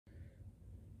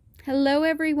Hello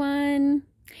everyone,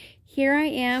 here I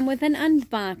am with an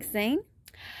unboxing.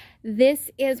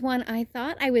 This is one I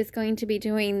thought I was going to be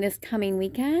doing this coming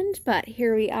weekend, but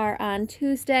here we are on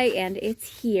Tuesday and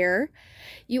it's here.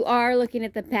 You are looking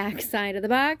at the back side of the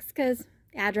box because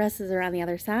addresses are on the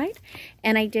other side,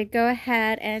 and I did go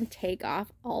ahead and take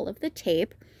off all of the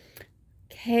tape.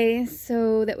 Okay,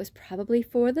 so that was probably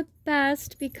for the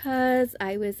best because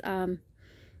I was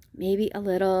maybe a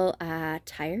little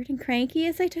tired and cranky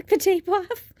as I took the tape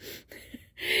off.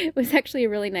 It was actually a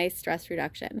really nice stress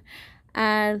reduction.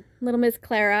 Little Miss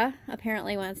Clara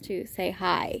apparently wants to say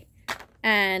hi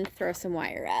and throw some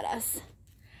wire at us.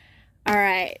 All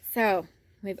right, so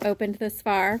we've opened this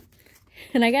far,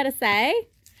 and I gotta say,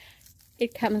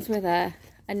 it comes with a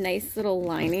nice little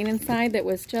lining inside that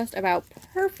was just about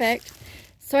perfect,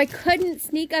 so I couldn't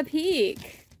sneak a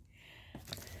peek.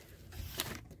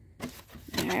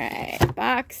 All right,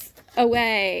 box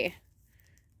away.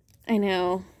 I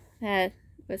know, that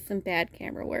was some bad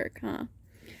camera work, huh?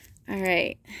 All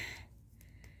right,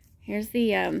 here's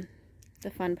the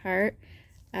fun part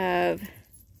of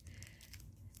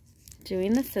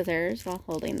doing the scissors while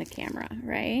holding the camera,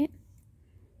 right?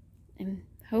 I'm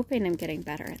hoping I'm getting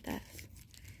better at this.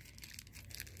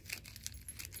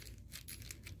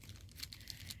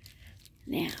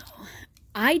 Now,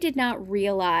 I did not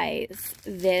realize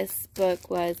this book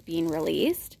was being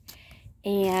released,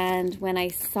 and when I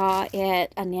saw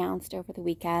it announced over the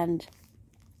weekend,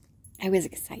 I was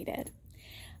excited.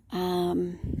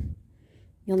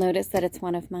 You'll notice that it's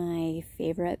one of my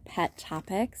favorite pet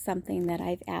topics, something that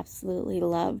I've absolutely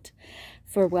loved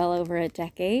for well over a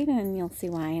decade, and you'll see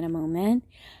why in a moment.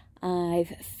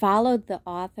 I've followed the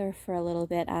author for a little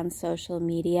bit on social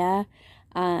media.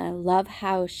 Love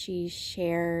how she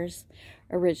shares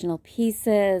original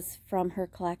pieces from her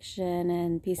collection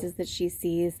and pieces that she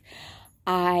sees.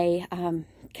 I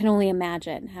can only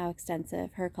imagine how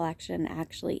extensive her collection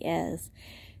actually is.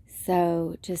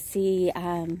 So to see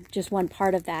just one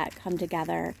part of that come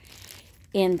together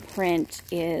in print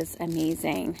is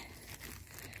amazing.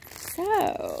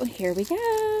 So here we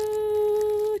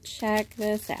go. Check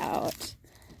this out.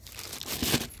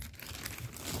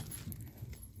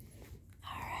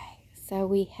 So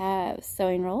we have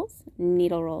Sewing Rolls,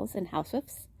 Needle Rolls, and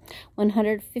Huswifs,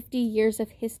 150 Years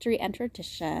of History and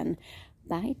Tradition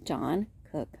by Dawn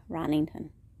Cook Ronningen.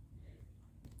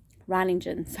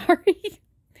 Sorry.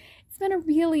 It's been a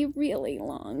really, really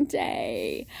long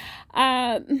day,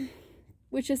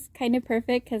 which is kind of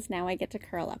perfect because now I get to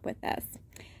curl up with this.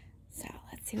 So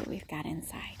let's see what we've got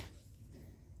inside.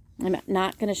 I'm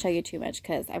not going to show you too much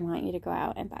because I want you to go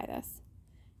out and buy this.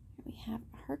 We have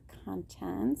her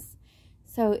contents.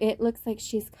 So it looks like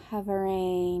she's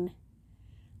covering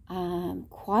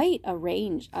quite a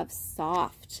range of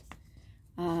soft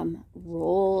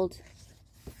rolled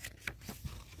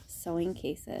sewing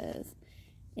cases.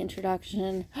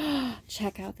 Introduction.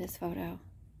 Check out this photo.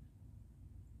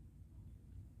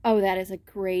 Oh, that is a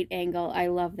great angle. I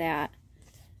love that.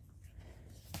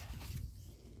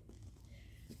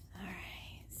 All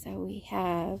right, so we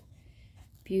have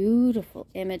beautiful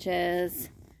images.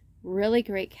 Really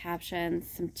great captions,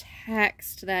 some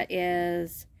text that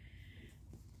is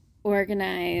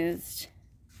organized,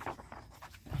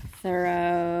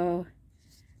 thorough,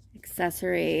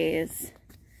 accessories.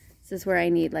 This is where I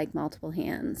need like multiple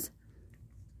hands.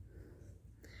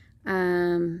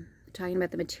 Talking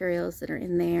about the materials that are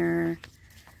in there.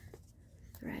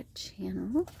 Thread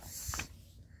channels.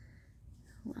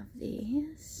 Love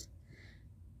these.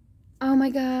 Oh my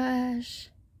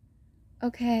gosh.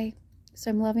 Okay. So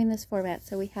I'm loving this format.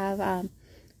 So we have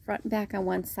front and back on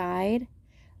one side,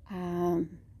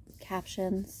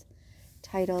 captions,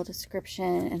 title,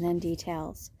 description, and then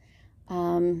details.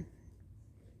 I'm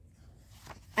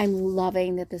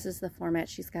loving that this is the format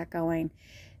she's got going.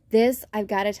 This, I've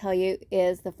got to tell you,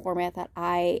 is the format that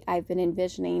I've been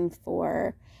envisioning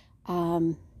for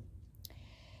some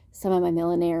of my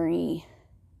millinery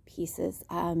pieces.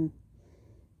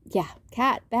 Yeah,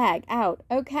 cat, bag, out.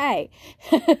 Okay.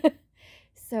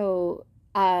 So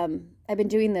I've been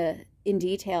doing the in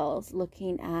details,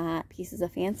 looking at pieces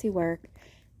of fancy work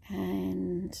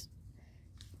and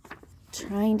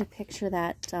trying to picture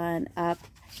that done up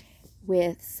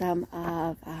with some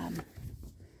of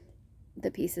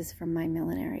the pieces from my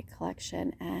millinery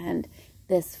collection. And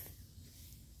this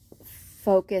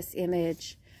focus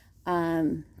image,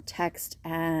 text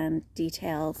and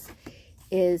details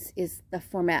is the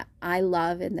format I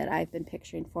love and that I've been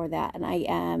picturing for that. And I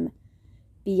am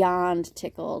beyond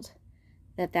tickled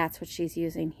that that's what she's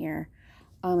using here.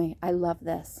 Oh my, I love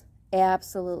this.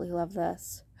 Absolutely love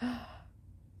this.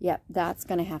 Yep, that's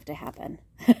gonna have to happen.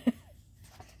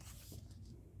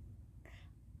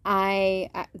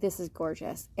 This is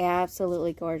gorgeous.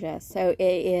 Absolutely gorgeous. So it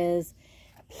is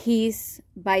piece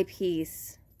by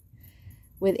piece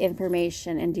with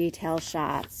information and detail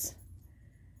shots.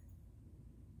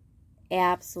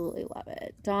 Absolutely love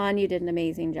it. Dawn, you did an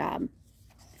amazing job.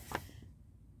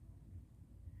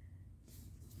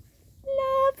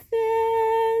 Love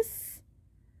this.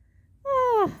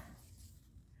 Oh.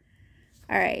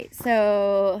 All right,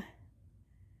 so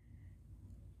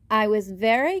I was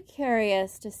very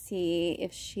curious to see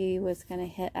if she was going to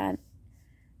hit on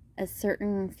a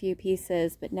certain few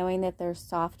pieces, but knowing that they're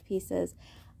soft pieces,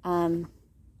 oh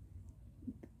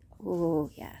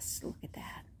yes, look at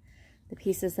that. The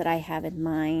pieces that I have in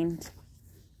mind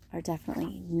are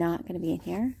definitely not going to be in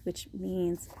here, which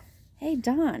means, hey,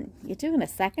 Dawn, you doing a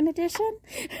second edition?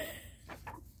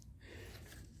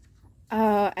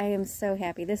 Oh, I am so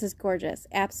happy. This is gorgeous.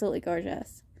 Absolutely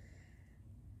gorgeous.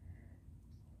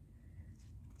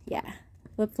 Yeah.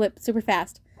 Flip, flip, super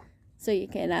fast. So you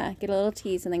can get a little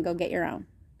tease and then go get your own.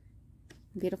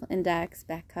 Beautiful index,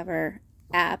 back cover.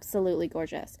 Absolutely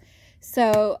gorgeous.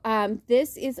 So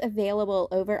this is available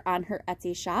over on her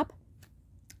Etsy shop.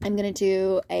 I'm going to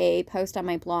do a post on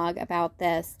my blog about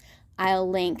this. I'll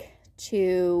link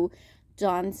to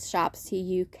Dawn's shop so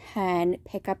you can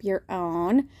pick up your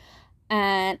own.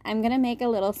 And I'm going to make a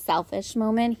little selfish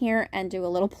moment here and do a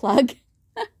little plug.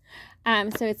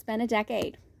 So it's been a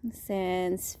decade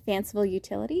since Fanciful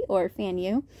Utility, or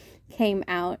FanU, came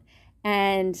out.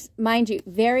 And mind you,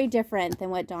 very different than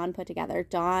what Dawn put together.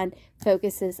 Dawn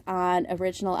focuses on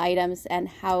original items and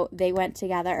how they went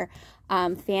together.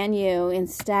 FanU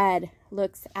instead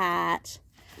looks at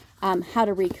how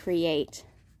to recreate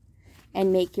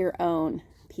and make your own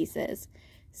pieces.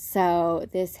 So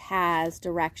this has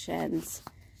directions,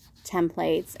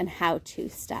 templates, and how-to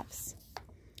steps.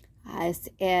 This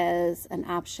is an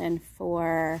option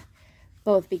for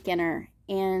both beginner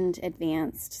and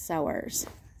advanced sewers.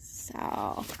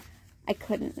 So I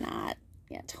couldn't not.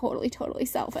 Yeah, totally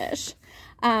selfish.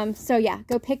 So yeah,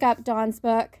 go pick up Dawn's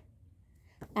book.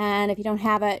 And if you don't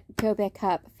have it, go pick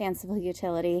up Fanciful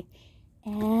Utility.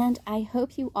 And I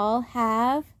hope you all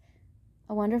have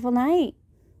a wonderful night.